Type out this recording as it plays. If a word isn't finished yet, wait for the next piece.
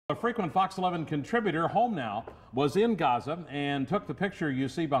A frequent Fox 11 contributor, home now, was in Gaza and took the picture you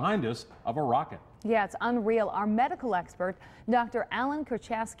see behind us of a rocket. Yeah, it's unreal. Our medical expert, Dr.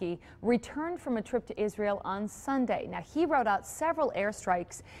 Cherkasky, returned from a trip to Israel on Sunday. Now, he wrote out several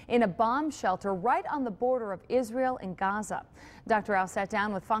airstrikes in a bomb shelter right on the border of Israel and Gaza. Dr. Al sat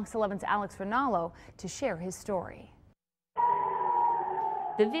down with Fox 11's Alex Rinaldo to share his story.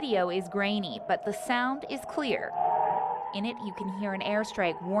 The video is grainy, but the sound is clear. In it, you can hear an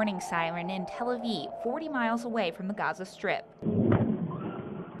airstrike warning siren in Tel Aviv, 40 miles away from the Gaza Strip.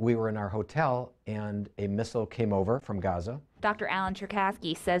 We were in our hotel and a missile came over from Gaza. Dr.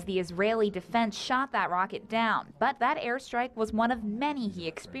 Cherkasky says the Israeli defense shot that rocket down, but that airstrike was one of many he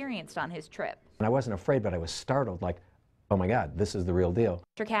experienced on his trip. And I wasn't afraid, but I was startled, like, oh my God, this is the real deal.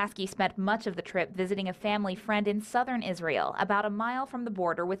 Cherkasky spent much of the trip visiting a family friend in southern Israel, about a mile from the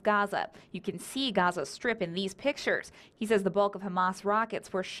border with Gaza. You can see Gaza Strip in these pictures. He says the bulk of Hamas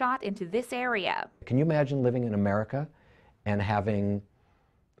rockets were shot into this area. Can you imagine living in America and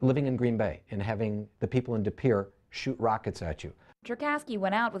living in Green Bay and having the people in De Pere shoot rockets at you? Cherkasky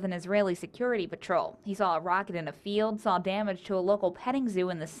went out with an Israeli security patrol. He saw a rocket in a field, saw damage to a local petting zoo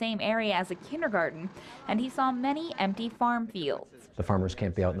in the same area as a kindergarten, and he saw many empty farm fields. The farmers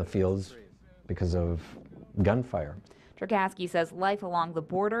can't be out in the fields because of gunfire. Cherkasky says life along the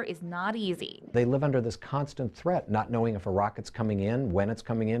border is not easy. They live under this constant threat, not knowing if a rocket's coming in, when it's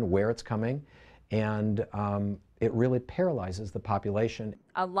coming in, where it's coming, and it really paralyzes the population.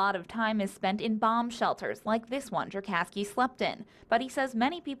 A lot of time is spent in bomb shelters like this one Cherkasky slept in, but he says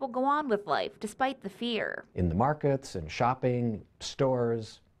many people go on with life despite the fear. In the markets and shopping,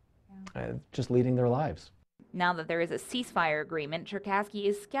 stores, just leading their lives. Now that there is a ceasefire agreement, Cherkasky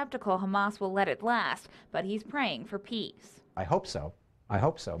is skeptical Hamas will let it last, but he's praying for peace. I hope so. I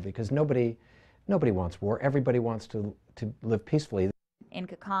hope so, because nobody wants war. Everybody wants to live peacefully. In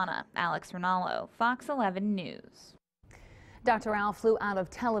Kaukauna, Alex Rinaldo, Fox 11 News. Dr. Al flew out of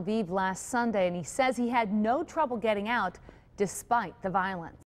Tel Aviv last Sunday, and he says he had no trouble getting out despite the violence.